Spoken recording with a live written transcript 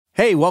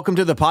Hey, welcome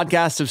to the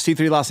podcast of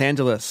C3 Los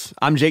Angeles.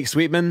 I'm Jake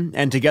Sweetman,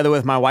 and together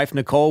with my wife,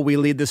 Nicole, we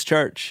lead this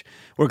church.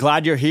 We're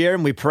glad you're here,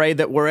 and we pray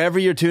that wherever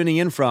you're tuning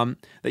in from,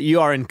 that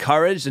you are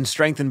encouraged and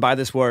strengthened by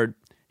this word.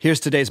 Here's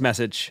today's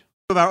message.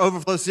 Of our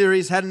Overflow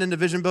series, heading into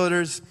Vision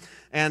Builders,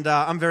 and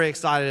I'm very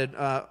excited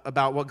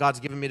about what God's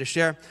given me to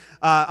share.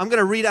 I'm going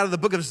to read out of the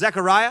book of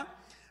Zechariah,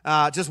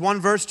 just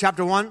one verse,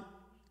 chapter 1.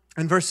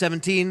 And verse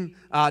 17,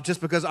 just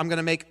because I'm going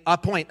to make a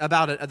point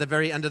about it at the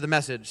very end of the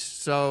message.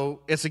 So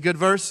it's a good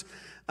verse,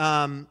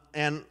 and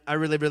I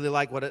really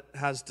like what it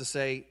has to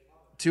say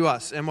to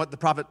us and what the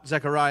prophet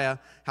Zechariah,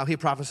 how he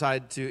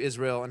prophesied to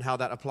Israel and how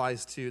that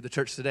applies to the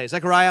church today.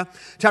 Zechariah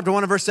chapter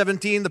 1 and verse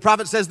 17, the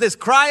prophet says this,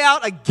 "Cry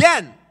out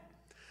again,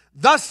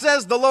 thus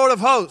says the Lord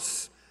of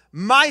hosts,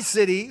 my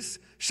cities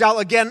shall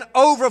again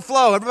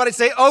overflow." Everybody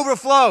say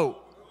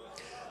overflow.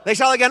 They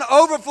shall again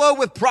overflow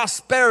with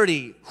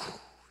prosperity.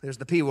 There's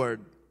the P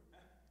word.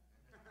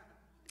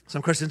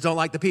 Some Christians don't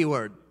like the P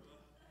word.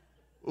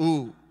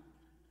 Ooh,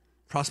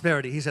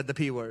 prosperity. He said the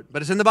P word.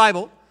 But it's in the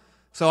Bible,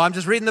 so I'm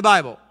just reading the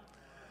Bible.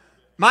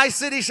 "My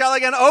city shall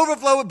again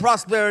overflow with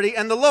prosperity,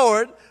 and the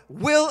Lord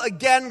will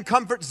again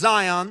comfort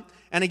Zion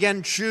and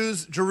again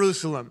choose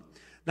Jerusalem."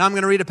 Now I'm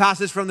going to read a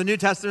passage from the New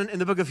Testament in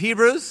the book of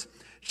Hebrews,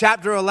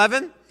 chapter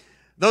 11.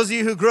 Those of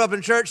you who grew up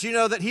in church, you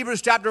know that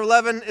Hebrews chapter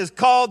 11 is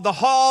called the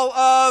Hall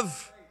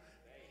of...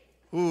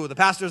 Ooh, the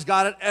pastors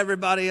got it.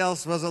 Everybody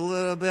else was a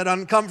little bit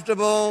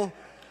uncomfortable.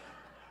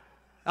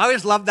 I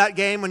always loved that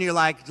game when you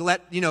let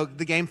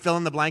the game fill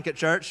in the blank at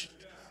church.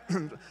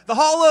 The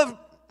Hall of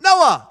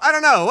Noah. I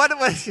don't know. What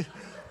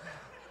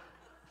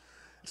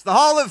it's the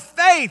Hall of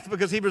Faith,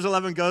 because Hebrews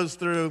 11 goes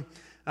through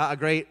a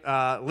great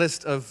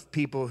list of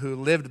people who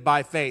lived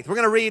by faith. We're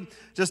going to read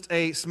just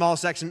a small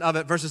section of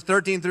it, verses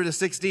 13 through to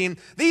 16.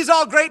 These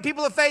all great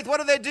people of faith,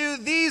 what do?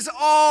 These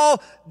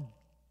all...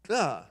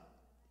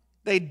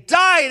 They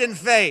died in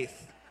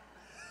faith,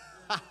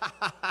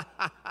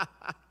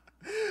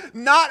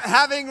 not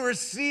having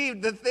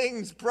received the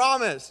things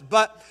promised,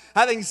 but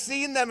having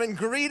seen them and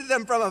greeted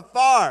them from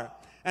afar,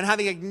 and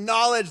having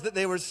acknowledged that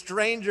they were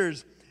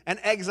strangers and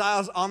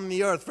exiles on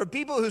the earth. For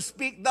people who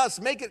speak thus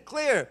make it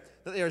clear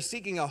that they are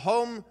seeking a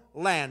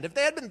homeland. If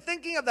they had been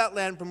thinking of that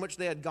land from which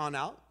they had gone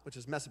out, which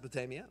is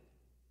Mesopotamia,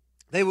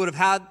 they would have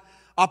had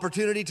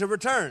opportunity to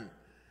return.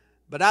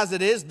 But as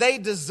it is, they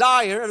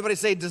desire, everybody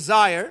say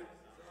desire.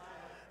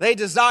 They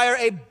desire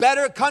a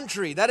better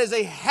country, that is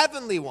a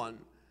heavenly one.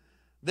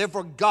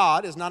 Therefore,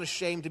 God is not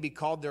ashamed to be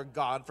called their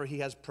God, for he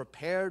has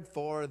prepared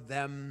for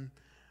them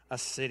a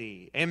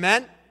city.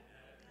 Amen?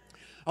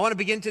 I want to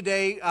begin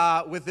today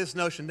with this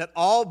notion that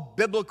all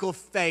biblical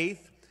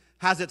faith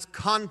has its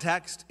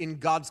context in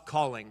God's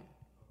calling.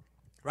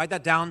 Write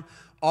that down.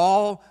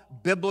 All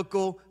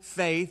biblical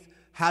faith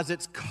has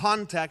its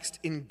context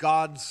in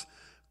God's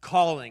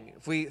calling.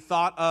 If we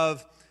thought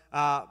of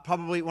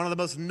probably one of the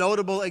most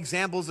notable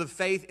examples of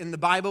faith in the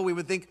Bible, we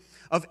would think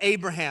of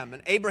Abraham.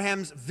 And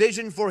Abraham's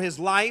vision for his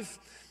life,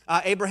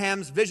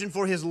 Abraham's vision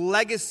for his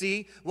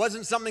legacy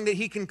wasn't something that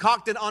he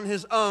concocted on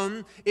his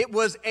own. It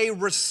was a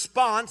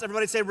response.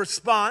 Everybody say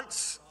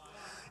response.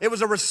 It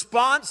was a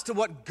response to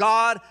what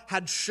God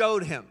had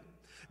showed him.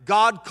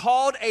 God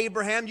called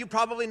Abraham, you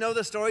probably know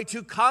the story,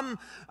 to come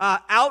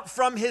out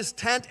from his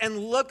tent and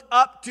look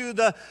up to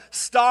the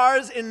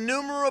stars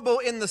innumerable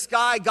in the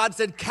sky. God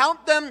said,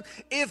 count them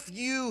if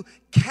you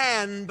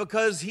can,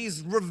 because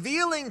he's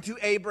revealing to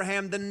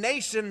Abraham the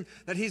nation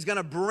that he's going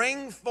to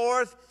bring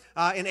forth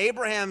in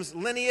Abraham's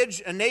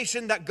lineage, a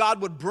nation that God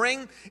would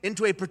bring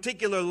into a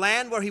particular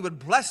land where he would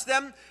bless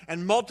them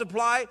and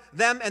multiply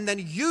them and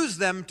then use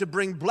them to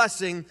bring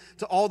blessing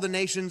to all the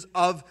nations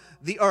of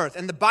the earth.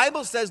 And the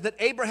Bible says that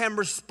Abraham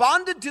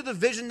responded to the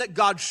vision that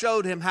God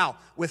showed him. How?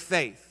 With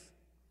faith.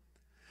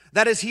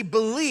 That is, he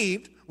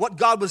believed what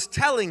God was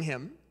telling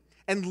him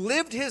and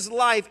lived his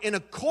life in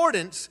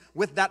accordance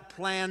with that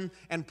plan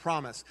and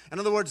promise. In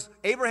other words,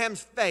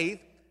 Abraham's faith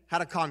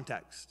had a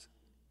context.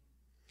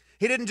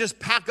 He didn't just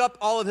pack up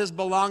all of his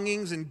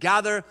belongings and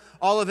gather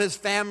all of his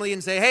family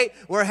and say, hey,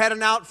 we're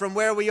heading out from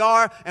where we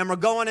are and we're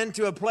going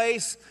into a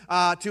place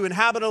to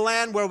inhabit a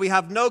land where we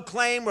have no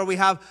claim, where we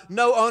have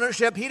no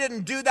ownership. He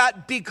didn't do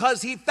that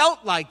because he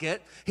felt like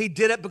it. He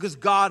did it because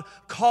God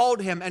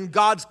called him, and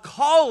God's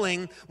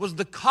calling was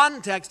the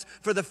context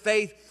for the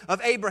faith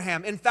of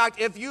Abraham. In fact,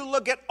 if you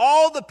look at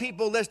all the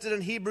people listed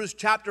in Hebrews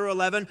chapter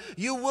 11,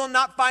 you will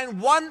not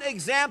find one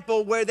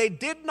example where they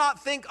did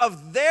not think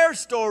of their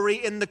story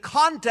in the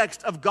context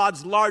of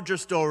God's larger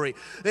story.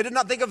 They did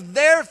not think of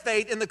their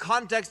faith in the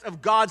context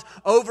of God's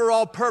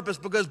overall purpose,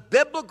 because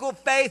biblical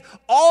faith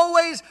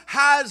always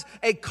has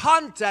a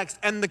context,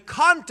 and the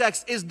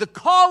context is the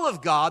call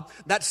of God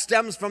that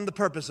stems from the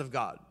purpose of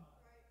God.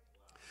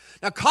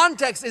 Now,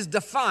 context is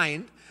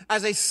defined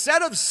as a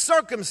set of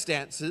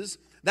circumstances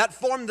that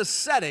form the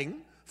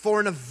setting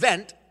for an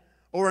event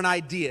or an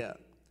idea.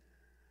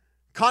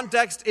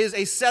 Context is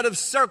a set of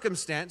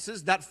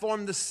circumstances that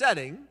form the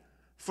setting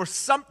for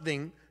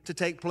something to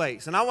take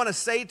place. And I want to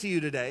say to you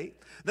today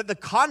that the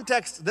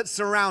context that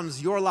surrounds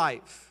your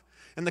life,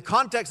 and the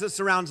context that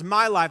surrounds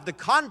my life, the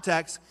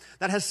context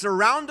that has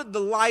surrounded the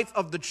life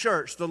of the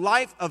church, the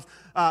life of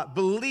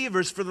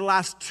believers for the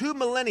last 2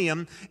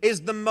 millennium,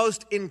 is the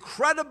most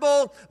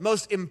incredible,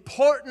 most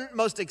important,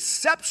 most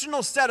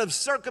exceptional set of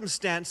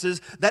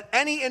circumstances that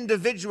any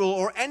individual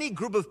or any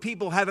group of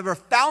people have ever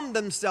found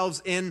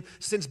themselves in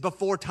since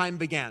before time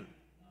began.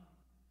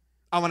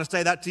 I want to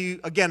say that to you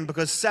again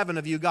because 7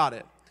 of you got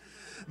it.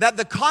 That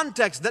the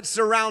context that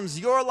surrounds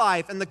your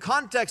life and the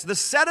context, the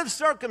set of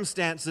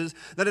circumstances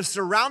that have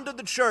surrounded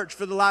the church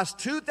for the last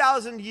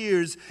 2,000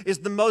 years is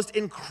the most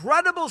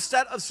incredible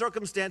set of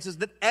circumstances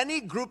that any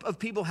group of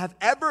people have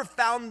ever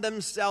found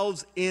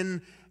themselves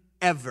in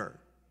ever.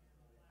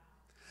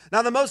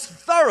 Now, the most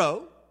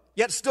thorough,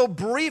 yet still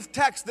brief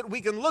text that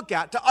we can look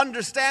at to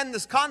understand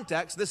this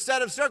context, this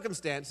set of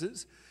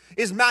circumstances,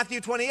 is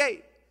Matthew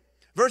 28,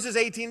 verses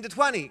 18 to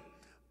 20.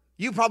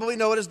 You probably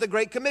know it as the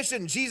Great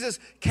Commission. Jesus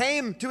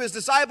came to his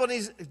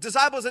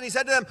disciples and he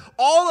said to them,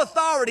 all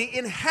authority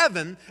in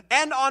heaven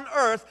and on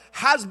earth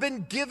has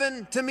been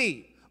given to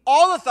me.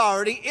 All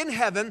authority in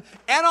heaven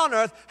and on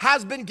earth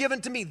has been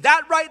given to me.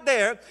 That right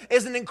there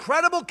is an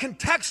incredible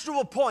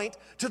contextual point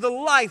to the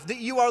life that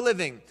you are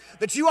living.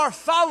 That you are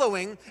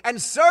following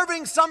and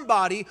serving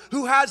somebody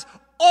who has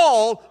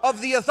all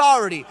of the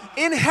authority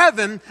in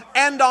heaven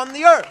and on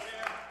the earth.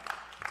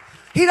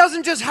 He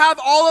doesn't just have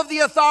all of the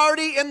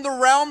authority in the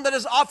realm that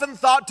is often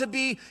thought to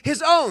be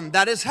his own,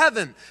 that is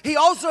heaven. He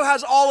also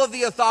has all of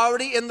the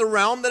authority in the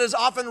realm that is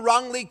often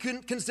wrongly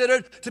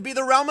considered to be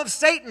the realm of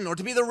Satan or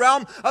to be the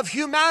realm of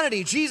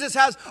humanity. Jesus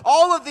has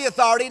all of the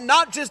authority,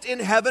 not just in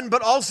heaven,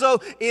 but also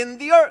in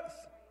the earth.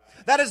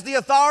 That is the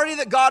authority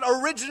that God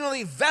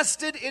originally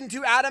vested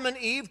into Adam and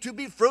Eve to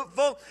be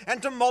fruitful and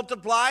to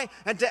multiply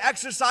and to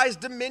exercise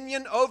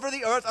dominion over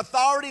the earth.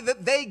 Authority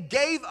that they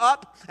gave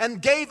up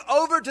and gave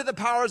over to the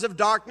powers of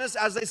darkness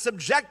as they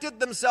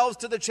subjected themselves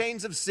to the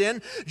chains of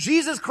sin.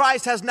 Jesus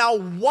Christ has now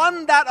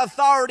won that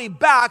authority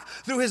back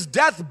through his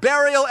death,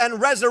 burial,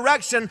 and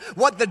resurrection.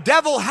 What the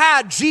devil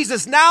had,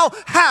 Jesus now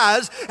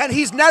has, and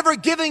he's never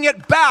giving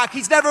it back.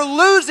 He's never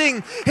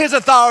losing his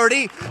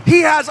authority.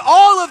 He has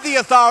all of the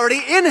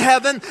authority in heaven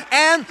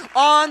and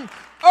on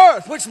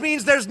earth, which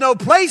means there's no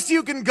place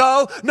you can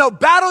go, no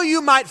battle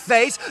you might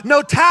face,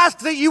 no task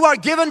that you are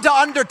given to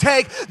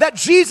undertake that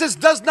Jesus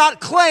does not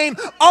claim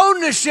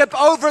ownership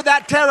over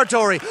that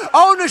territory,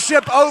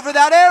 ownership over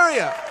that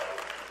area.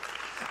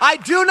 I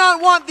do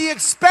not want the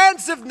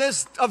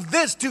expansiveness of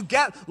this to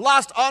get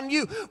lost on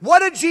you. What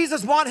did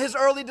Jesus want his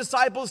early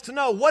disciples to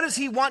know? What does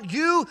he want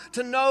you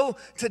to know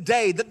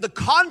today? That the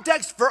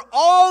context for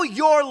all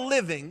your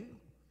living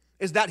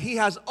is that he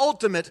has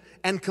ultimate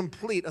and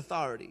complete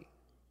authority.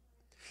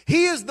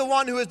 He is the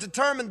one who has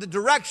determined the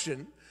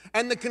direction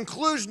and the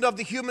conclusion of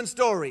the human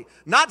story.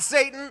 Not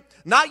Satan,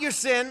 not your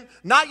sin,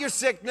 not your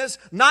sickness,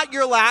 not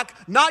your lack,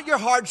 not your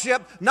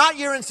hardship, not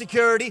your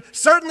insecurity,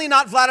 certainly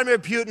not Vladimir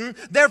Putin.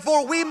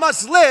 Therefore, we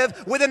must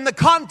live within the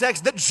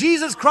context that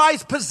Jesus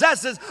Christ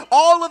possesses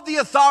all of the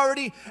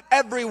authority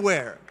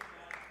everywhere.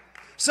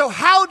 So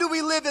how do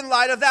we live in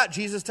light of that?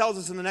 Jesus tells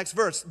us in the next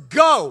verse,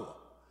 go,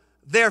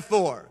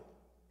 therefore,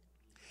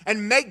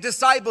 and make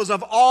disciples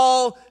of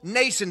all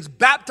nations,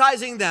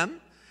 baptizing them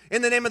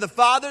in the name of the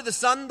Father, the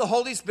Son, the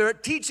Holy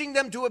Spirit, teaching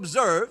them to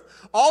observe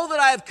all that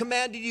I have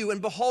commanded you.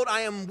 And behold,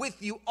 I am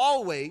with you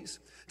always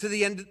to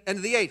the end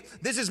of the age.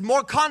 This is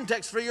more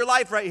context for your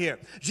life right here.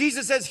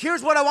 Jesus says,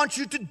 here's what I want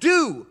you to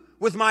do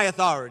with my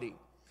authority.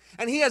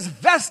 And he has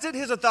vested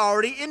his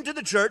authority into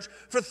the church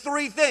for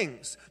 3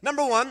 things.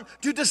 Number 1,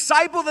 to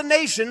disciple the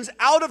nations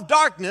out of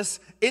darkness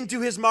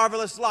into his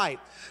marvelous light.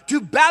 To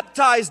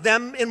baptize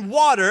them in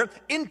water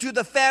into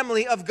the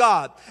family of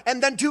God.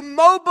 And then to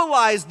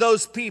mobilize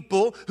those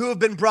people who have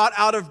been brought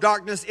out of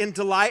darkness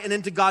into light and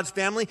into God's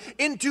family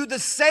into the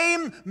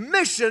same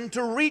mission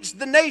to reach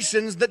the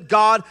nations that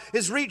God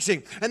is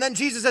reaching. And then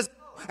Jesus says,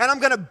 and I'm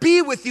going to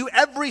be with you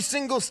every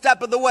single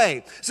step of the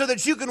way so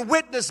that you can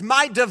witness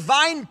my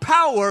divine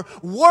power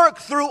work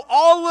through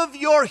all of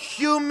your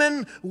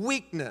human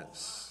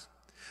weakness.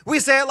 We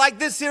say it like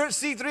this here at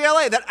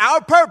C3LA, that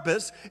our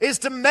purpose is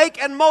to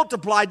make and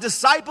multiply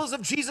disciples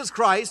of Jesus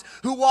Christ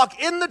who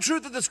walk in the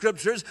truth of the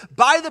Scriptures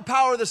by the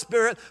power of the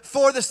Spirit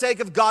for the sake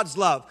of God's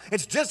love.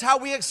 It's just how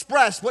we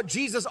express what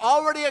Jesus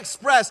already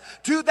expressed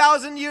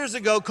 2,000 years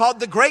ago, called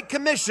the Great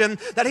Commission,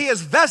 that he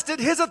has vested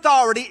his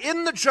authority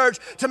in the church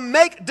to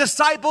make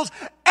disciples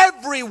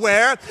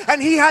everywhere,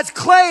 and he has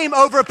claim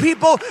over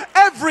people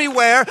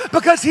everywhere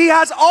because he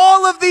has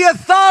all of the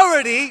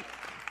authority.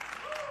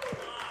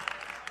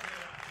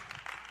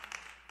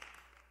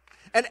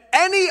 And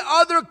any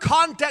other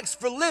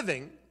context for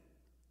living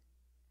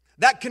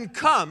that can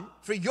come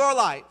for your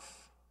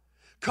life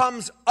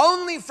comes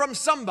only from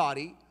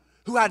somebody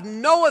who had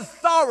no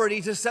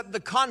authority to set the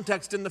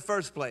context in the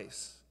first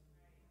place.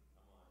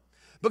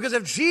 Because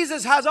if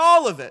Jesus has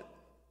all of it,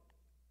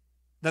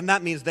 then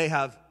that means they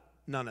have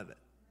none of it.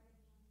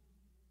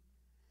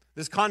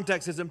 This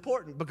context is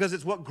important because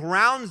it's what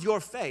grounds your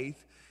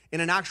faith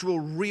in an actual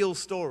real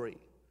story,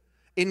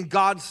 in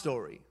God's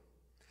story.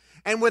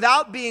 And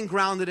without being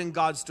grounded in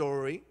God's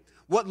story,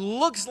 what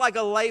looks like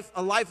a life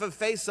of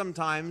faith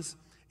sometimes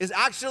is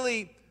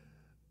actually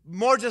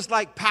more just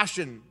like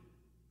passion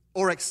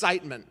or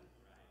excitement.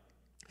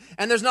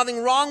 And there's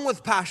nothing wrong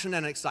with passion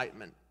and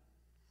excitement.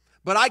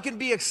 But I can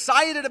be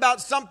excited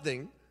about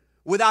something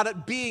without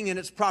it being in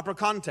its proper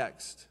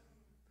context.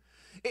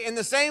 In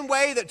the same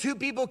way that two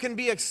people can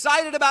be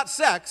excited about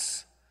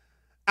sex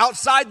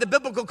outside the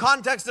biblical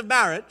context of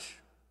marriage,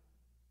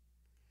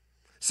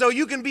 so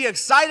you can be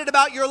excited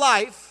about your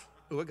life.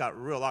 Ooh, it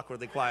got real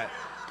awkwardly quiet.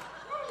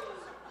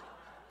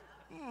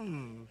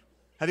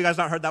 Have you guys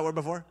not heard that word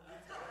before?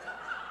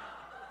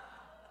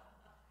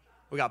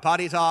 We got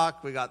potty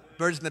talk, we got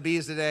birds and the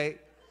bees today.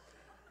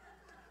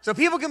 So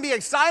people can be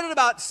excited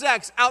about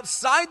sex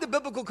outside the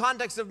biblical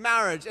context of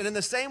marriage, and in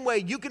the same way,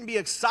 you can be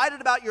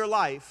excited about your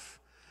life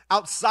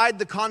outside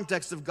the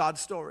context of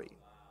God's story.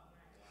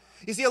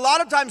 You see, a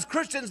lot of times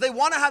Christians, they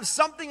want to have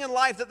something in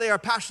life that they are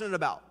passionate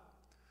about.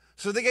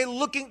 So they go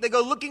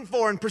looking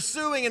for and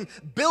pursuing and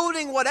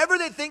building whatever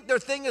they think their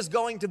thing is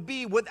going to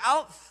be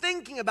without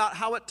thinking about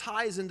how it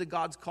ties into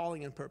God's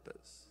calling and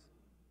purpose.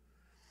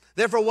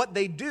 Therefore, what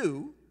they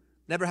do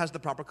never has the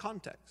proper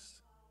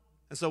context.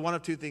 And so one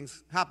of two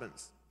things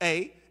happens.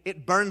 A,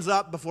 it burns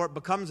up before it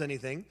becomes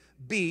anything.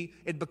 B,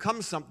 it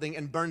becomes something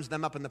and burns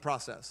them up in the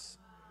process,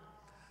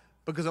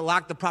 because it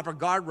lacked the proper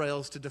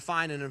guardrails to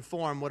define and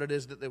inform what it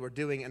is that they were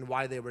doing and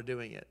why they were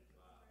doing it.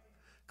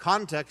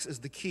 Context is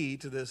the key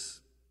to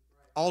this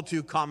all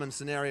too common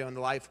scenario in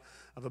the life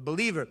of a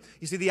believer.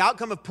 You see, the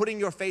outcome of putting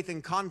your faith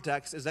in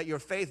context is that your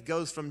faith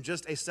goes from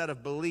just a set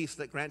of beliefs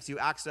that grants you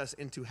access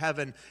into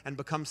heaven and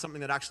becomes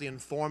something that actually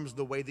informs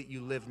the way that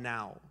you live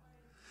now.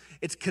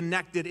 It's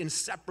connected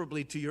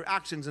inseparably to your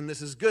actions, and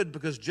this is good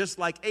because just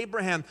like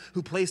Abraham,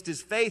 who placed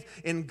his faith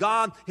in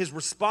God, his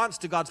response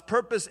to God's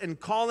purpose and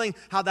calling,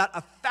 how that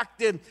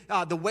affected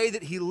the way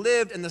that he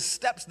lived and the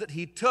steps that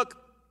he took,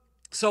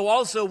 so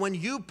also when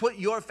you put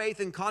your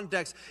faith in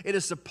context, it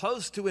is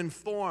supposed to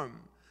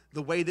inform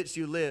the way that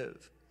you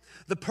live.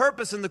 The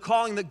purpose and the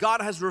calling that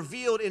God has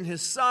revealed in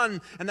his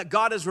Son and that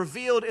God has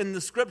revealed in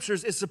the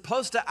scriptures is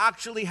supposed to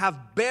actually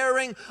have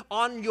bearing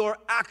on your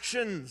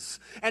actions.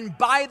 And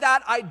by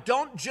that, I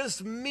don't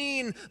just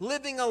mean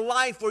living a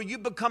life where you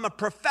become a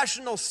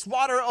professional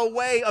swatter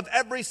away of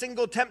every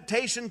single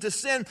temptation to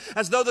sin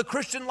as though the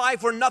Christian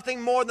life were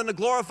nothing more than a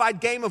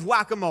glorified game of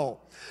whack-a-mole.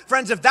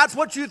 Friends, if that's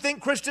what you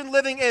think Christian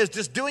living is,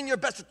 just doing your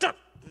best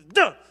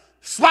to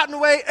swatting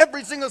away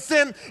every single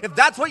sin, if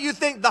that's what you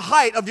think the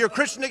height of your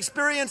Christian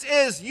experience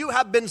is, you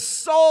have been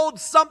sold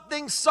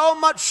something so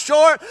much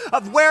short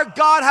of where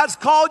God has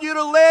called you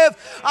to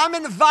live. I'm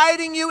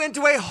inviting you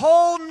into a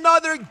whole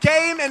nother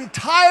game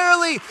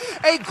entirely,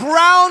 a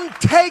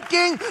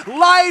ground-taking,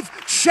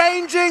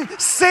 life-changing,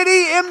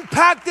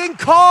 city-impacting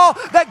call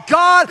that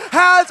God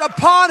has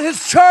upon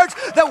his church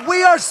that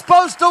we are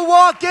supposed to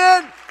walk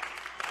in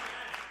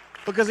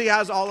because he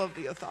has all of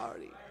the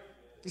authority.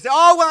 You say,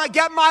 oh, when I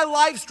get my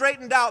life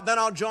straightened out, then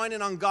I'll join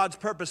in on God's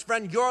purpose.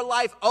 Friend, your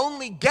life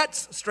only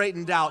gets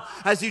straightened out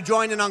as you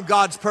join in on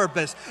God's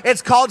purpose.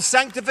 It's called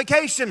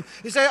sanctification.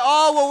 You say,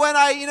 oh, well,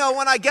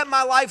 when I get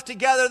my life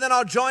together, then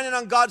I'll join in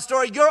on God's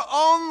story. Your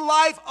own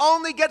life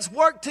only gets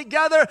worked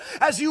together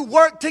as you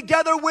work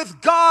together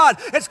with God.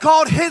 It's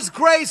called his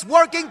grace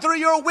working through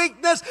your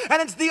weakness, and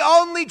it's the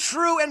only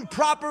true and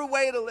proper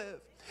way to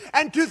live.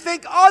 And to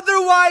think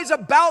otherwise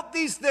about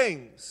these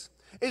things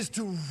is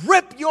to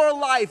rip your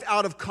life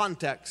out of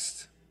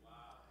context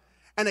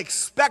and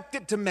expect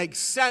it to make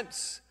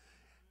sense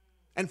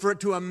and for it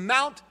to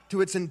amount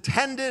to its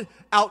intended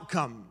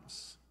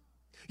outcomes.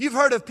 You've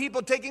heard of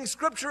people taking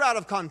scripture out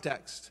of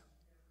context.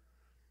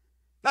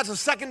 That's a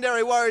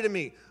secondary worry to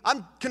me.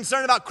 I'm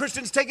concerned about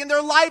Christians taking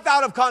their life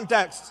out of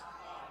context.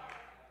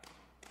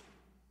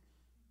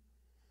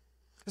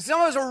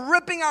 Some of us are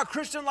ripping our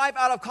Christian life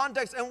out of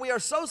context, and we are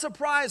so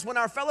surprised when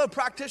our fellow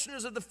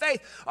practitioners of the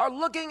faith are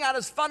looking at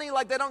us funny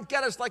like they don't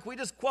get us, like we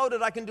just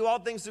quoted, I can do all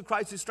things through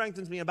Christ who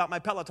strengthens me, about my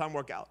Peloton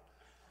workout.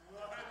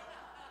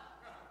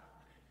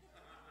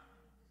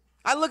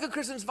 I look at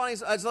Christians funny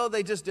as though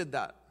they just did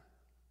that.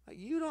 Like,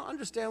 you don't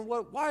understand,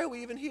 why are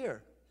we even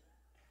here?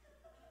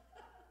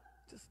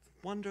 Just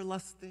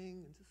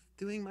wanderlusting and just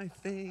doing my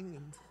thing.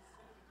 And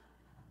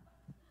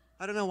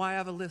I don't know why I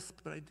have a lisp,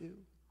 but I do.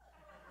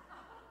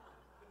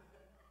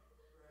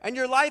 And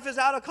your life is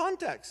out of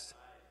context.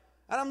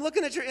 And I'm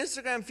looking at your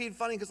Instagram feed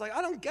funny because I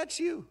don't get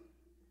you.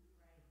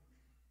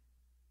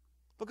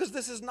 Because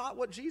this is not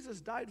what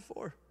Jesus died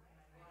for.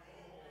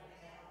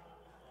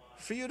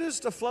 For you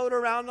just to float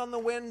around on the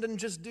wind and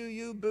just do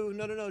you, boo.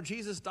 No.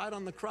 Jesus died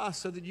on the cross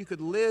so that you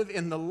could live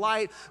in the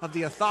light of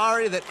the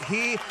authority that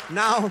he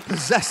now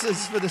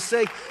possesses for the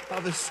sake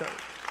of his church.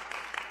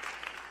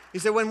 He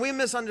said, when we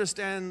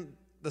misunderstand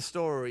the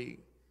story,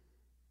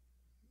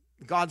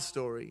 God's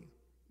story,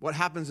 what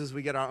happens is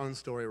we get our own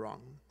story wrong.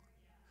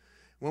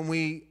 When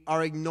we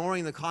are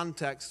ignoring the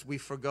context, we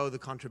forgo the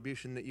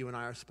contribution that you and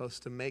I are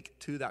supposed to make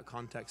to that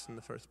context in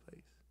the first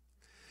place.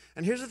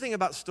 And here's the thing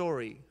about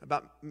story,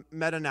 about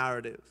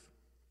meta-narrative.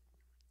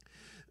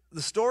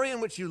 the story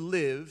in which you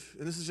live,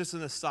 and this is just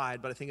an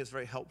aside, but I think it's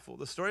very helpful.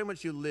 The story in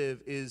which you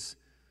live is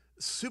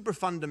super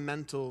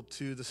fundamental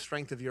to the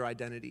strength of your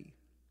identity.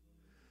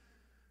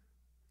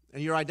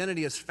 And your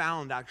identity is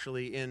found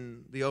actually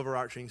in the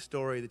overarching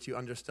story that you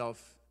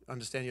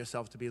understand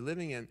yourself to be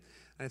living in.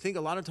 And I think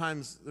a lot of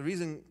times the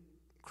reason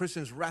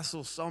Christians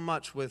wrestle so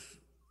much with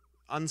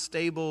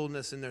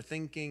unstableness in their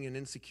thinking and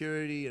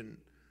insecurity and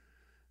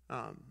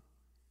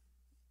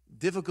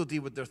difficulty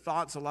with their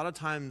thoughts a lot of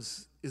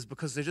times is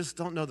because they just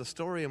don't know the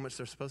story in which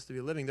they're supposed to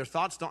be living. Their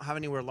thoughts don't have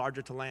anywhere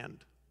larger to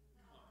land.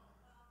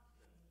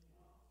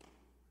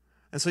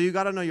 And so you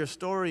got to know your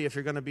story if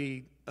you're going to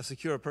be a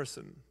secure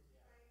person.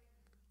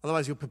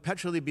 Otherwise, you'll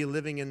perpetually be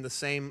living in the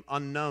same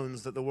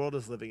unknowns that the world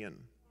is living in.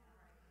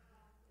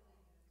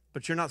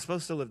 But you're not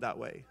supposed to live that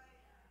way.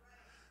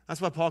 That's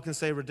why Paul can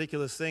say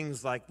ridiculous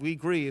things like, we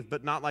grieve,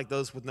 but not like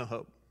those with no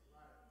hope.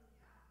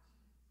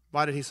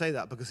 Why did he say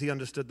that? Because he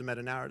understood the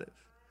meta-narrative.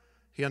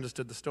 He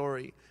understood the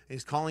story. And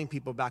he's calling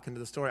people back into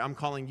the story. I'm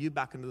calling you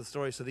back into the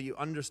story so that you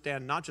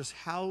understand not just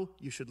how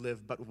you should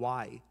live, but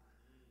why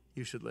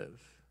you should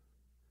live.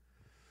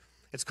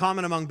 It's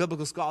common among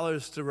biblical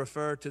scholars to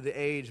refer to the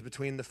age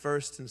between the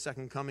first and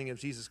second coming of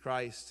Jesus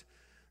Christ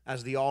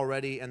as the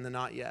already and the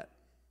not yet,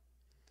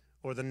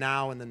 or the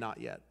now and the not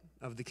yet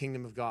of the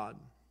kingdom of God.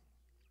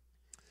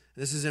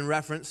 This is in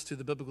reference to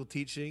the biblical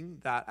teaching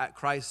that at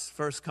Christ's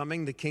first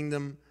coming, the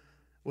kingdom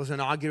was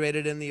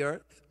inaugurated in the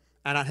earth,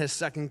 and at his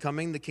second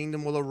coming, the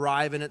kingdom will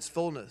arrive in its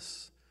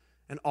fullness,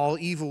 and all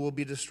evil will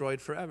be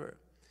destroyed forever.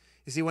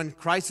 You see, when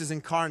Christ is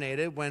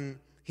incarnated, when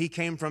he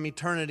came from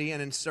eternity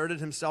and inserted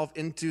himself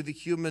into the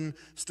human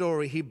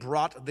story, he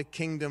brought the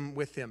kingdom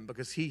with him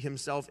because he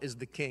himself is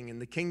the king,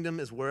 and the kingdom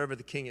is wherever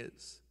the king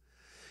is.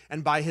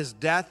 And by his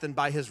death and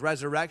by his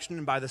resurrection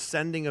and by the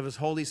sending of his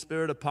Holy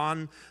Spirit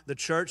upon the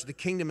church, the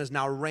kingdom is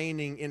now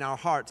reigning in our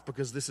hearts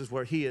because this is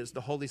where he is. The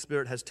Holy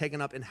Spirit has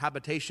taken up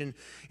habitation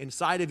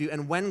inside of you.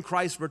 And when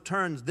Christ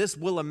returns, this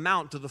will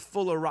amount to the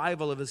full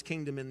arrival of his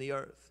kingdom in the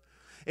earth.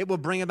 It will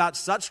bring about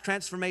such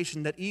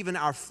transformation that even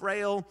our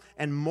frail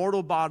and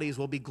mortal bodies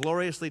will be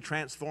gloriously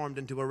transformed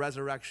into a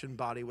resurrection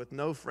body with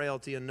no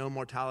frailty and no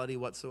mortality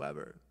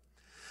whatsoever.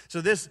 So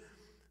this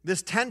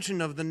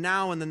tension of the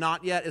now and the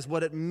not yet is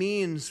what it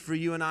means for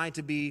you and I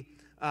to be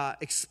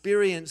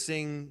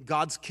experiencing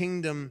God's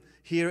kingdom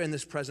here in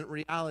this present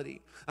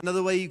reality.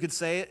 Another way you could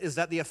say it is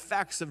that the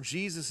effects of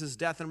Jesus'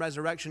 death and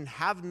resurrection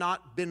have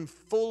not been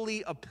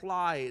fully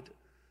applied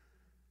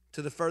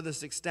to the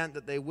furthest extent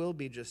that they will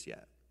be just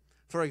yet.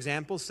 For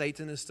example,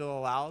 Satan is still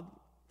allowed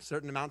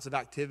certain amounts of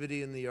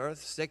activity in the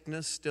earth.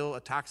 Sickness still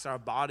attacks our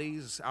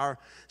bodies. Our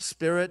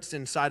spirits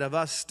inside of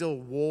us still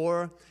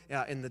war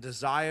in the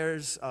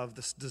desires of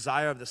the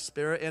desire of the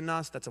spirit in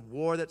us. That's a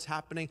war that's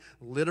happening.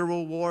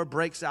 Literal war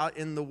breaks out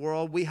in the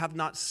world. We have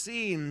not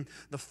seen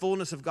the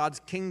fullness of God's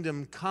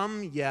kingdom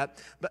come yet,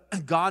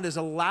 but God is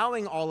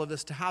allowing all of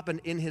this to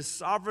happen in his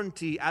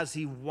sovereignty as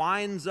he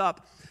winds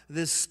up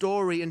this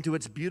story into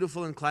its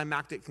beautiful and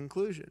climactic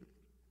conclusion.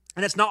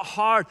 And it's not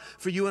hard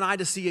for you and I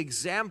to see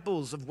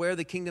examples of where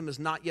the kingdom is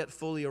not yet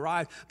fully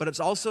arrived, but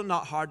it's also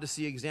not hard to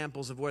see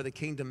examples of where the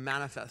kingdom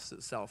manifests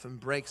itself and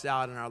breaks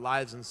out in our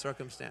lives and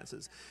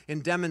circumstances,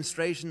 in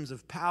demonstrations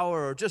of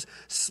power or just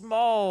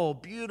small,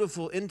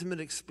 beautiful,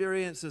 intimate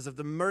experiences of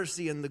the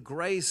mercy and the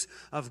grace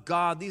of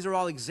God. These are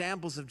all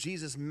examples of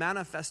Jesus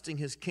manifesting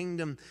his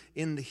kingdom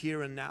in the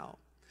here and now.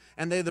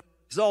 And they're the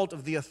result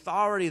of the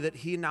authority that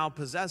he now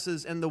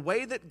possesses, and the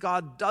way that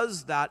God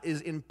does that is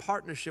in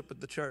partnership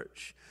with the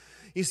church.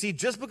 You see,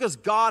 just because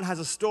God has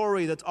a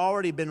story that's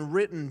already been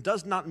written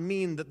does not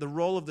mean that the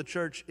role of the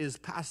church is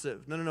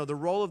passive. No. The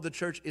role of the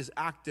church is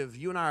active.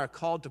 You and I are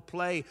called to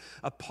play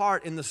a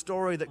part in the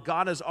story that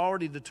God has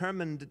already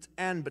determined its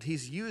end, but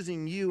he's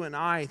using you and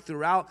I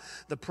throughout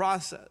the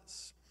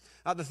process.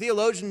 The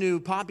theologian who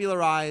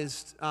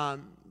popularized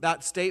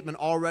that statement,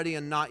 already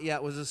and not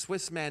yet, was a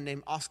Swiss man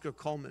named Oscar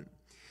Cullmann.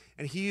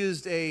 And he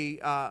used an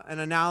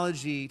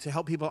analogy to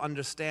help people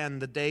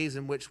understand the days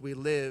in which we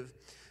live.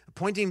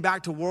 Pointing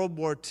back to World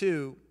War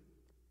II,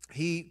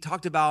 he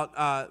talked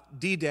about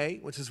D-Day,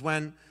 which is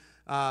when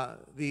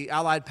the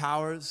Allied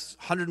powers,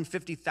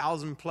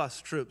 150,000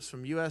 plus troops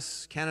from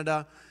U.S.,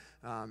 Canada,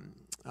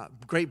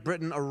 Great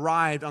Britain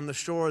arrived on the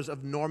shores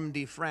of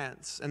Normandy,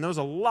 France. And there was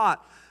a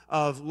lot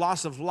of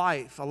loss of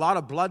life, a lot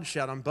of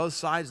bloodshed on both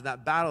sides of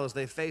that battle as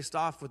they faced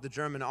off with the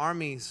German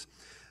armies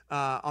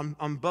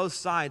on both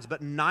sides.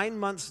 But 9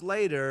 months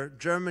later,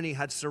 Germany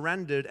had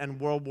surrendered and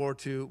World War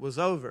II was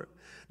over.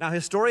 Now,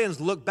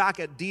 historians look back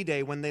at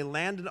D-Day when they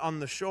landed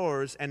on the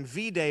shores and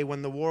V-Day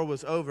when the war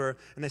was over,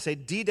 and they say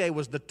D-Day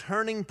was the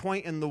turning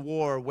point in the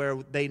war where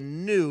they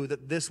knew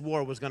that this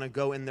war was going to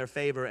go in their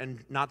favor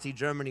and Nazi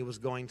Germany was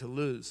going to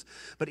lose.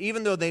 But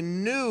even though they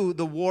knew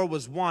the war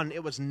was won,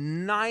 it was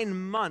 9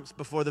 months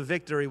before the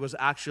victory was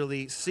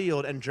actually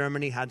sealed and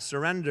Germany had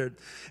surrendered.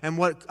 And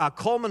what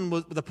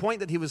the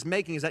point that he was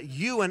making is that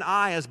you and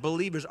I as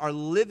believers are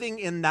living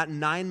in that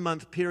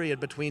 9-month period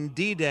between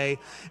D-Day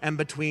and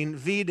between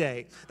V-Day.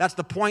 D-Day. That's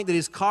the point that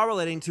he's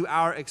correlating to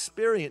our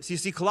experience. You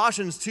see,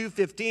 Colossians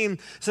 2:15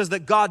 says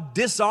that God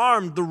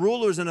disarmed the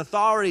rulers and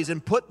authorities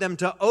and put them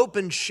to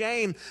open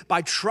shame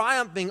by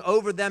triumphing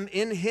over them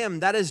in him.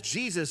 That is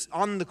Jesus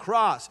on the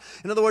cross.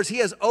 In other words, he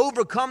has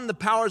overcome the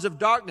powers of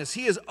darkness.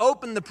 He has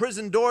opened the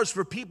prison doors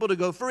for people to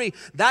go free.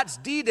 That's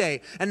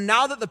D-Day. And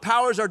now that the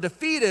powers are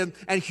defeated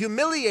and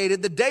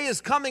humiliated, the day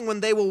is coming when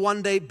they will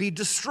one day be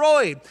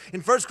destroyed.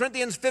 In 1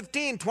 Corinthians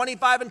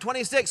 15:25 and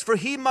 26, for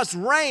he must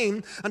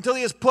reign until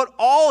he has put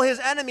all his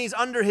enemies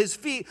under his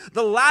feet.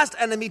 The last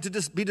enemy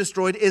to be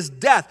destroyed is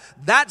death.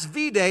 That's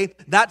V-Day.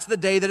 That's the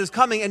day that is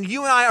coming. And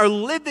you and I are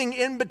living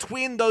in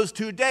between those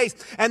 2 days.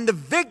 And the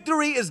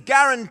victory is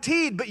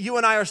guaranteed, but you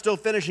and I are still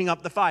finishing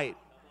up the fight.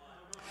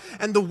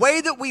 And the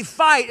way that we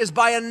fight is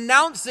by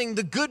announcing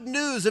the good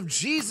news of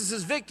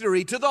Jesus'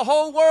 victory to the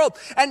whole world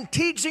and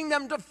teaching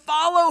them to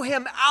follow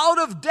him out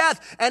of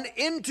death and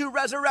into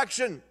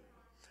resurrection.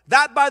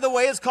 That, by the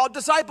way, is called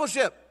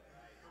discipleship.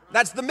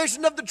 That's the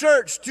mission of the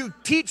church, to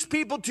teach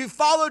people to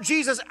follow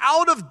Jesus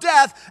out of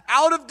death,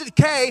 out of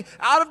decay,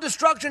 out of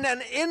destruction,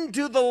 and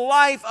into the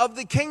life of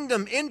the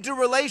kingdom, into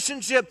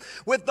relationship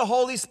with the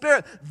Holy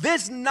Spirit.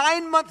 This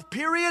 9-month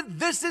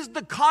period, this is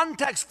the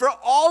context for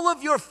all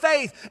of your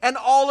faith and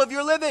all of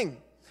your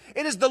living.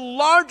 It is the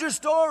larger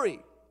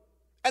story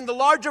and the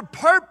larger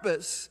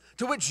purpose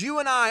to which you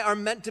and I are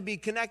meant to be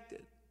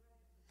connected.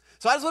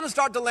 So I just want to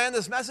start to land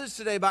this message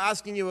today by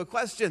asking you a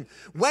question.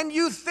 When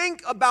you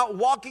think about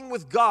walking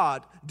with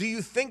God, do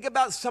you think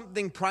about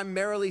something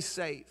primarily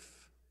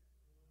safe?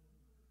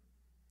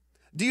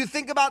 Do you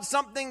think about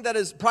something that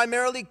is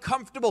primarily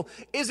comfortable?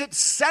 Is it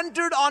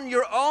centered on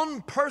your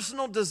own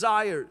personal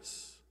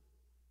desires?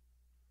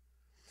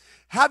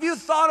 Have you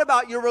thought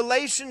about your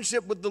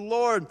relationship with the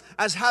Lord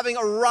as having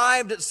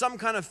arrived at some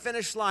kind of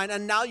finish line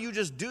and now you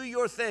just do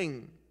your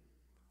thing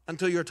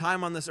until your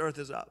time on this earth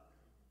is up?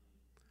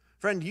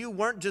 Friend, you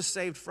weren't just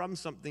saved from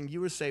something,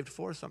 you were saved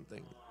for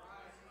something.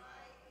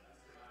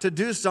 To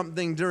do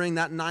something during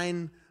that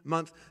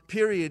 9-month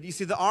period. You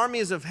see, the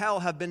armies of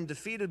hell have been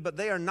defeated, but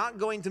they are not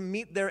going to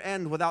meet their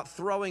end without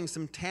throwing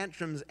some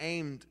tantrums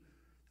aimed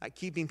at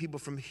keeping people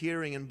from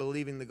hearing and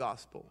believing the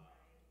gospel.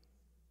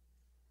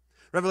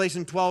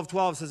 Revelation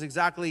 12:12 says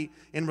exactly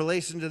in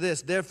relation to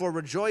this, therefore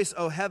rejoice,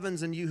 O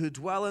heavens, and you who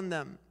dwell in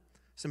them,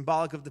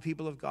 symbolic of the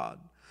people of God.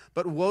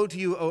 But woe to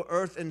you, O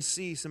earth and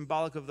sea,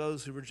 symbolic of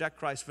those who reject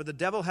Christ. For the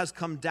devil has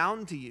come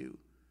down to you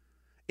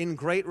in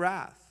great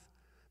wrath,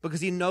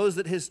 because he knows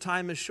that his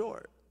time is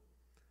short.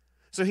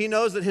 So he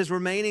knows that his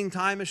remaining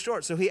time is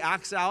short. So he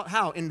acts out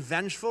how? In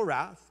vengeful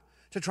wrath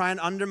to try and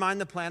undermine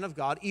the plan of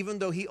God, even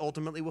though he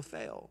ultimately will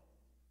fail.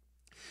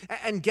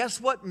 And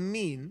guess what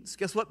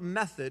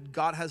method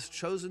God has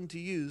chosen to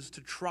use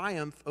to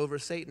triumph over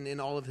Satan in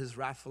all of his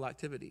wrathful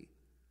activity?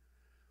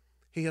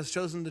 He has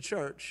chosen the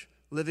church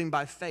living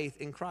by faith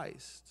in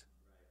Christ.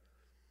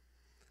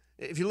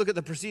 If you look at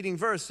the preceding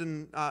verse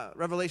in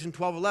Revelation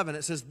 12:11,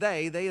 it says,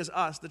 they is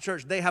us, the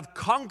church, they have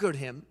conquered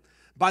him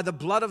by the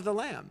blood of the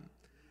Lamb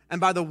and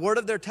by the word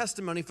of their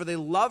testimony, for they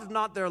loved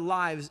not their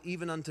lives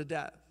even unto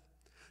death.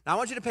 Now I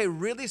want you to pay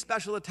really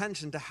special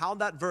attention to how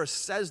that verse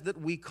says that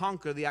we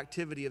conquer the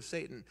activity of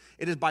Satan.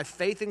 It is by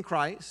faith in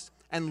Christ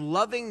and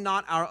loving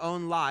not our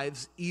own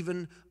lives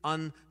even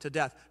unto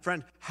death.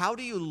 Friend, how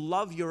do you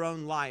love your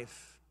own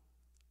life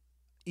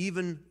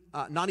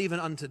not even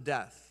unto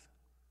death?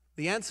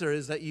 The answer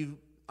is that you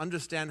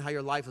understand how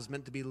your life was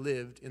meant to be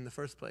lived in the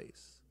first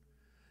place.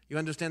 You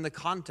understand the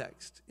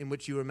context in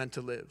which you were meant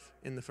to live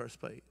in the first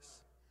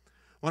place.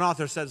 One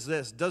author says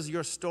this, does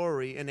your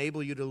story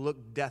enable you to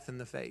look death in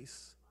the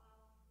face?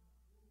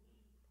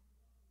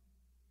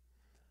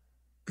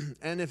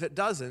 And if it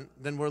doesn't,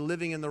 then we're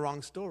living in the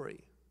wrong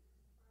story.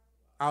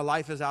 Our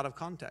life is out of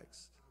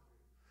context.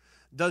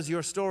 Does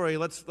your story,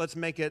 let's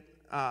make it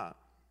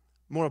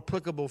more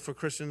applicable for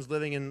Christians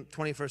living in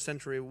 21st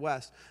century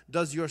West.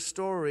 Does your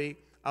story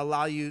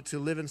allow you to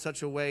live in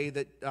such a way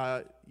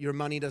that your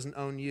money doesn't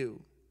own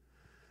you?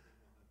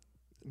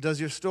 Does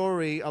your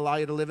story allow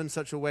you to live in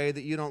such a way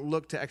that you don't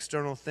look to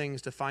external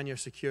things to find your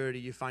security?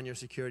 You find your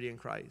security in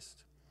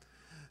Christ.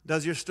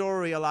 Does your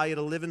story allow you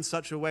to live in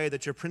such a way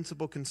that your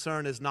principal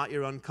concern is not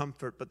your own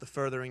comfort, but the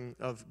furthering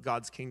of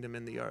God's kingdom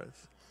in the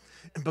earth?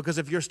 Because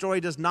if your story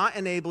does not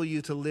enable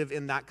you to live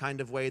in that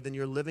kind of way, then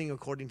you're living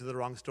according to the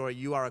wrong story.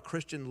 You are a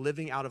Christian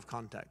living out of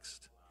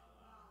context.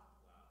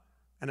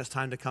 And it's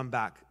time to come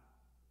back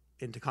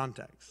into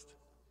context.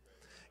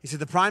 You see,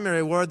 the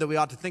primary word that we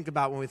ought to think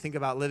about when we think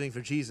about living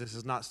for Jesus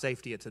is not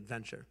safety, it's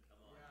adventure.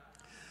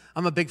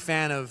 I'm a big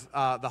fan of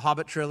the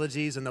Hobbit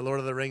trilogies and the Lord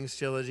of the Rings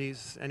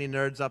trilogies. Any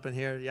nerds up in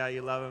here? Yeah,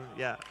 you love them?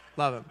 Yeah,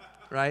 love them,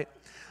 right?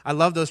 I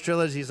love those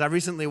trilogies. I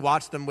recently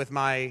watched them with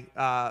my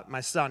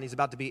son. He's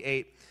about to be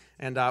 8.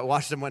 And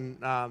watched them when,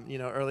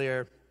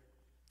 earlier.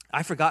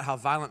 I forgot how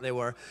violent they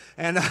were.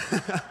 And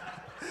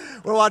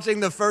we're watching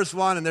the first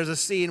one, and there's a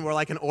scene where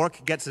like an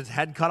orc gets his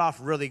head cut off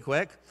really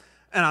quick.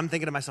 And I'm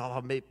thinking to myself,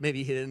 oh,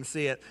 maybe he didn't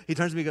see it. He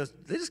turns to me and goes,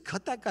 did they just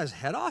cut that guy's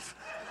head off?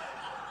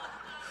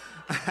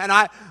 And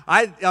I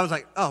was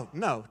like, oh,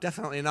 no,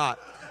 definitely not.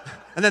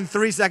 And then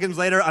 3 seconds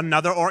later,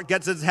 another orc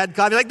gets its head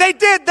cut. You're like,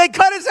 they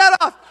cut his head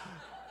off.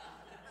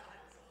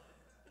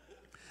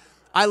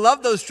 I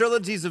love those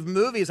trilogies of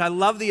movies. I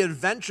love the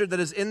adventure that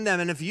is in them.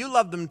 And if you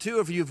love them too,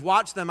 if you've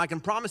watched them, I can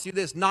promise you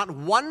this, not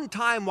one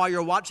time while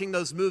you're watching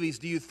those movies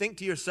do you think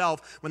to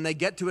yourself when they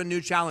get to a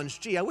new challenge,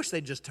 gee, I wish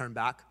they'd just turn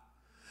back.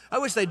 I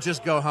wish they'd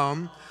just go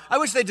home. I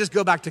wish they'd just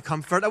go back to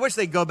comfort. I wish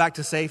they'd go back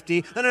to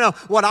safety. No.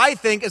 What I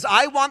think is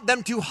I want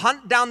them to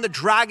hunt down the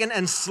dragon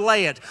and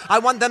slay it. I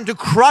want them to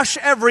crush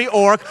every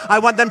orc. I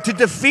want them to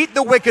defeat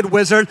the wicked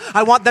wizard.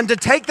 I want them to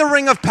take the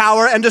ring of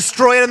power and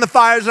destroy it in the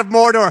fires of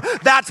Mordor.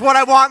 That's what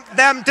I want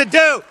them to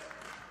do.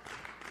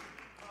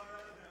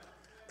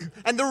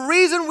 And the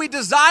reason we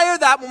desire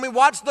that when we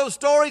watch those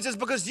stories is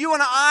because you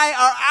and I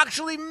are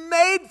actually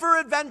made for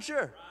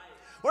adventure.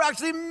 We're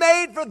actually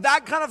made for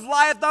that kind of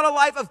life, not a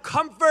life of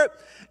comfort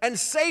and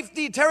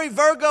safety. Terry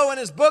Virgo in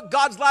his book,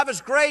 God's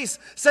Lavish Grace,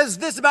 says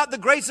this about the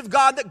grace of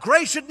God, that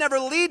grace should never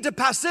lead to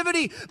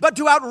passivity, but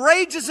to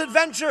outrageous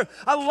adventure,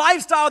 a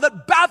lifestyle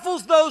that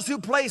baffles those who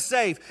play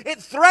safe.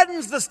 It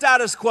threatens the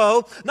status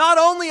quo, not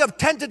only of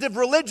tentative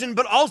religion,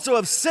 but also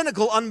of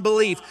cynical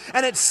unbelief.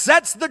 And it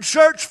sets the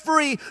church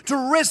free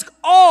to risk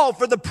all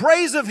for the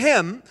praise of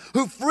Him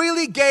who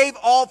freely gave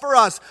all for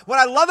us. What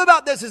I love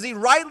about this is he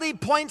rightly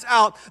points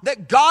out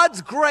that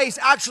God's grace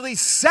actually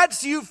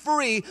sets you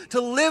free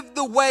to live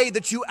the way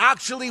that you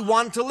actually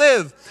want to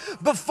live.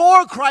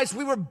 Before Christ,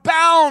 we were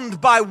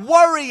bound by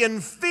worry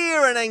and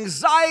fear and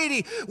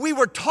anxiety. We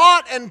were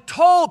taught and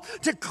told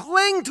to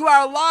cling to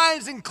our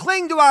lives and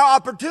cling to our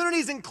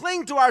opportunities and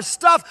cling to our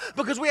stuff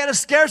because we had a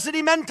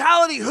scarcity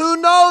mentality. Who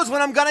knows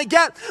when I'm going to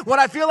get what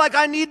I feel like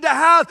I need to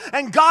have?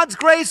 And God's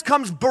grace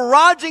comes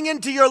barraging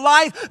into your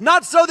life,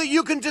 not so that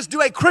you can just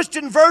do a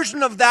Christian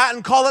version of that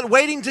and call it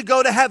waiting to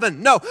go to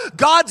heaven. No,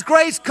 God's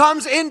grace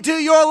comes into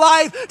your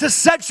life to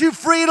set you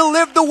free to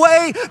live the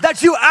way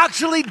that you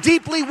actually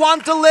deeply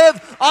want to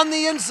live on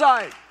the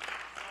inside.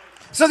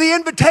 So the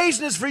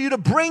invitation is for you to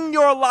bring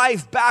your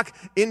life back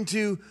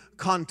into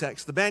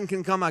context. The band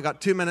can come. I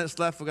got 2 minutes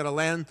left. We're going to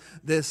land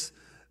this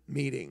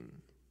meeting.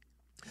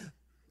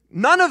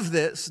 None of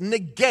this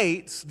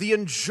negates the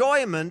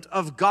enjoyment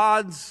of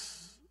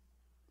God's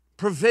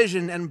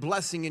provision and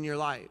blessing in your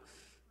life.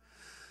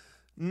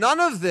 None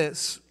of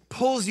this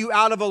pulls you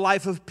out of a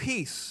life of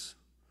peace.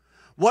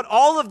 What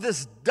all of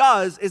this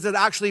does is it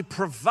actually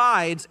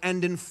provides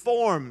and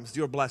informs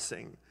your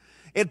blessing.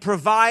 It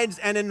provides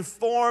and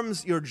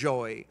informs your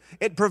joy.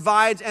 It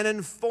provides and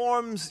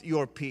informs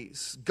your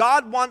peace.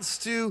 God wants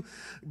to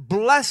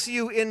bless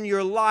you in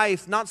your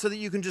life, not so that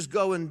you can just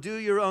go and do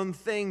your own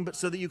thing, but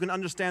so that you can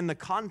understand the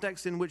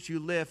context in which you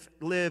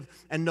live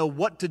and know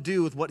what to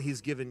do with what He's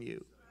given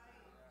you.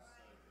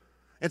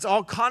 It's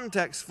all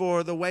context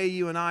for the way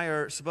you and I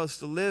are supposed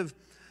to live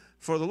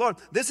for the Lord.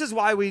 This is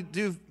why we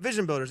do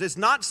Vision Builders. It's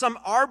not some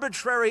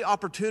arbitrary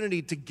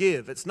opportunity to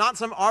give. It's not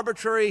some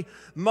arbitrary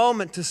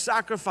moment to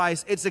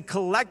sacrifice. It's a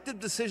collective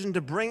decision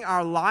to bring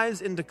our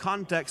lives into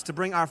context, to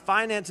bring our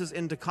finances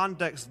into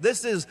context.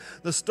 This is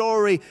the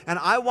story, and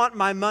I want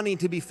my money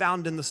to be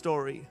found in the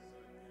story,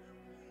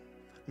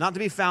 not to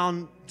be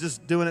found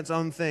just doing its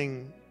own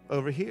thing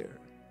over here.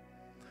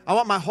 I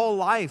want my whole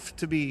life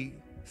to be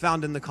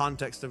found in the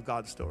context of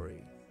God's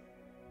story.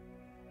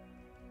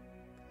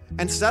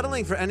 And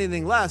settling for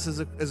anything less as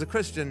a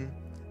Christian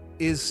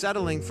is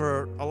settling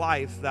for a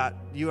life that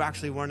you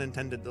actually weren't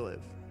intended to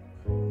live.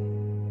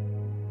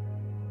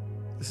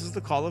 This is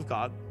the call of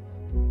God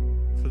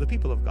for the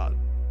people of God,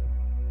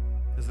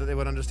 is that they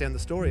would understand the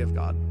story of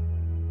God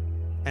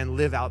and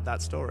live out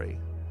that story.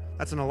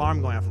 That's an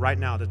alarm going off right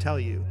now to tell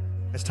you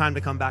it's time to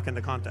come back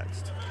into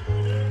context.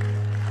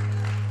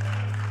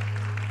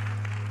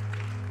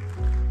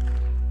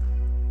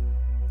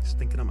 Just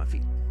thinking on my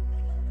feet.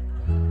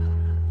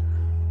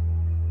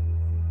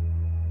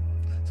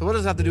 So what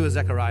does it have to do with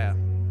Zechariah?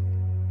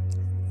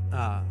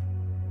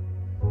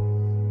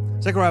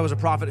 Zechariah was a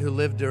prophet who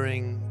lived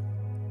during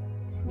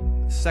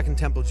Second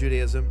Temple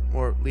Judaism,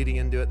 or leading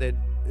into it.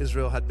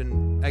 Israel had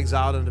been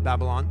exiled into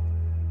Babylon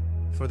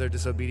for their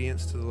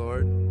disobedience to the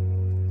Lord.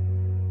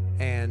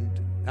 And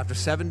after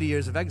 70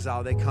 years of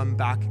exile, they come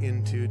back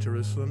into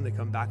Jerusalem. They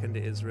come back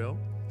into Israel.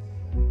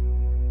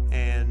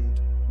 And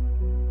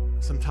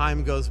some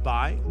time goes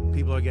by.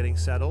 People are getting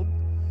settled.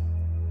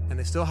 And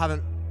they still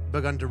haven't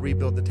begun to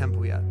rebuild the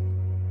temple yet.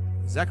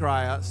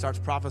 Zechariah starts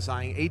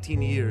prophesying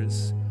 18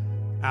 years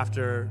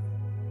after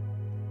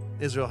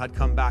Israel had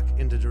come back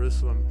into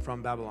Jerusalem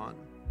from Babylon.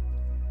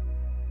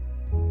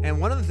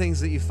 And one of the things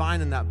that you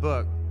find in that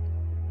book,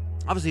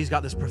 obviously he's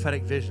got this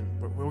prophetic vision.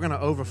 We're going to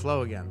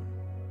overflow again.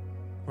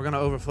 We're going to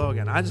overflow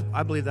again.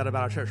 I believe that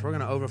about our church. We're going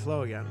to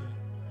overflow again.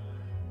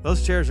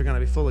 Those chairs are going to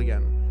be full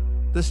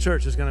again. This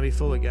church is going to be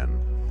full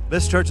again.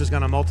 This church is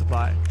going to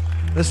multiply.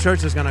 This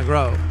church is going to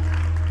grow.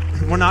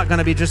 We're not going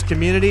to be just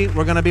community.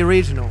 We're going to be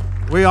regional.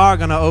 We are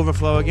going to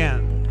overflow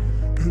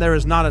again. There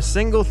is not a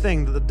single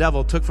thing that the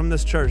devil took from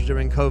this church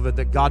during COVID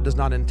that God does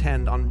not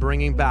intend on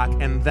bringing back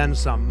and then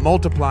some,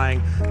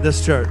 multiplying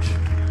this church.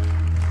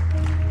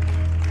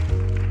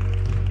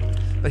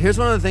 But here's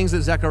one of the things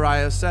that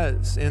Zechariah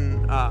says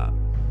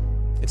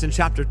it's in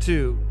chapter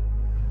 2.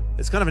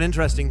 It's kind of an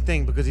interesting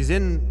thing because he's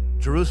in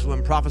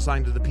Jerusalem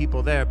prophesying to the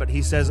people there, but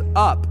he says,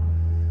 "Up,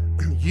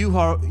 you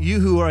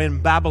who are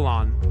in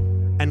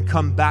Babylon, and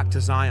come back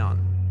to Zion."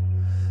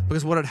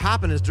 Because what had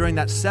happened is during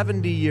that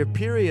 70-year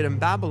period in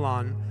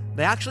Babylon,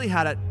 they actually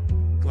had it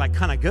like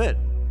kind of good.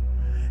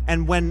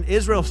 And when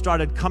Israel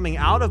started coming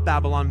out of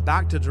Babylon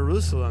back to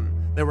Jerusalem,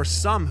 there were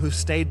some who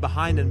stayed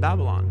behind in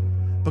Babylon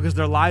because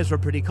their lives were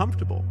pretty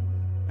comfortable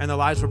and their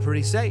lives were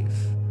pretty safe.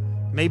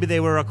 Maybe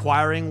they were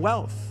acquiring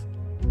wealth.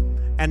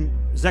 And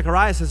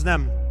Zechariah says to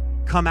them,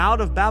 come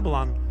out of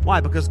Babylon. Why?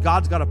 Because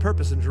God's got a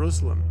purpose in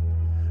Jerusalem.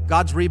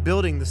 God's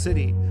rebuilding the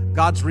city.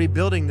 God's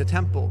rebuilding the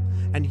temple.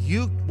 And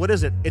what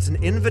is it? It's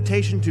an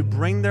invitation to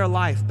bring their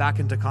life back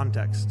into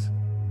context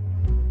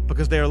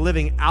because they are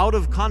living out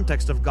of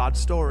context of God's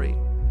story.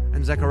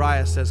 And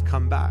Zechariah says,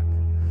 come back.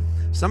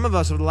 Some of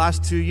us over the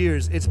last 2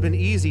 years, it's been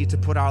easy to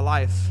put our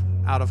life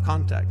out of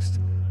context.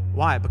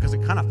 Why? Because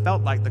it kind of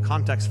felt like the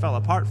context fell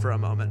apart for a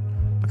moment.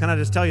 But can I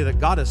just tell you that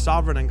God is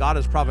sovereign and God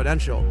is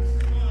providential?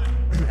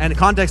 And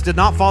context did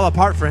not fall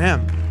apart for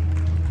him.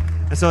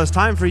 And so it's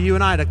time for you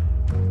and I to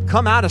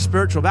come out of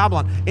spiritual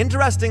Babylon.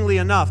 Interestingly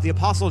enough, the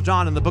Apostle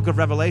John in the book of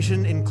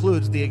Revelation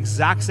includes the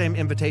exact same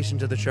invitation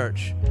to the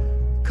church.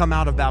 Come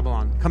out of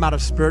Babylon. Come out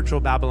of spiritual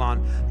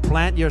Babylon.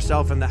 Plant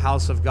yourself in the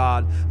house of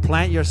God.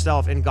 Plant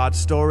yourself in God's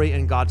story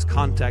and God's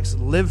context.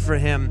 Live for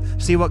him.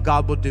 See what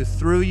God will do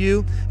through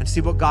you and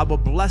see what God will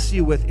bless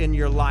you with in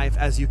your life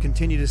as you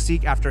continue to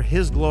seek after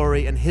his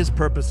glory and his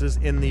purposes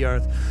in the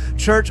earth.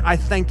 Church, I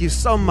thank you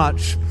so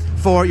much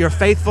for your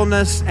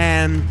faithfulness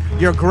and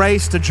your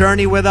grace to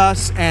journey with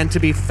us and to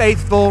be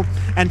faithful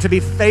and to be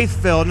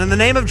faith-filled. And in the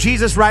name of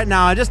Jesus right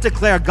now, I just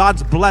declare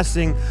God's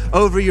blessing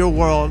over your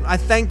world. I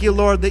thank you,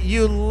 Lord, that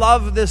you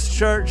love this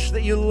church,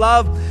 that you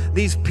love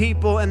these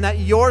people, and that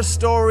your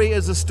story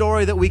is a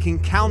story that we can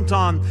count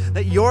on,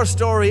 that your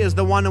story is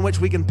the one in which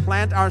we can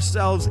plant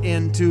ourselves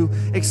in to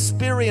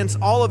experience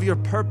all of your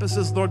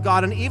purposes, Lord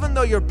God. And even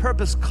though your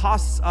purpose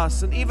costs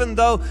us, and even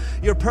though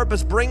your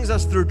purpose brings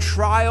us through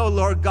trial,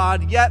 Lord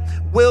God, yet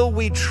will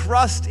we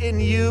trust in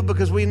you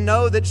because we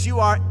know that you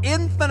are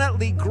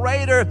infinitely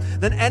greater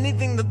than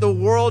anything that the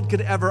world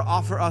could ever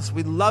offer us.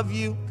 We love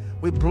you.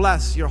 We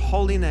bless your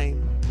holy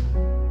name.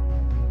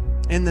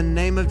 In the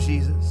name of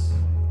Jesus.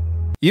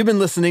 You've been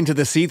listening to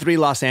the C3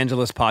 Los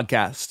Angeles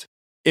podcast.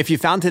 If you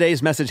found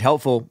today's message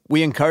helpful,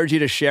 we encourage you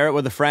to share it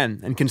with a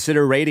friend and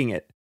consider rating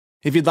it.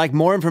 If you'd like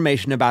more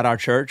information about our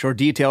church or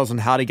details on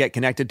how to get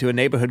connected to a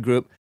neighborhood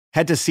group,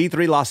 head to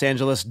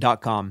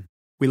c3losangeles.com.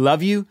 We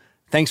love you.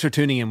 Thanks for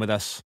tuning in with us.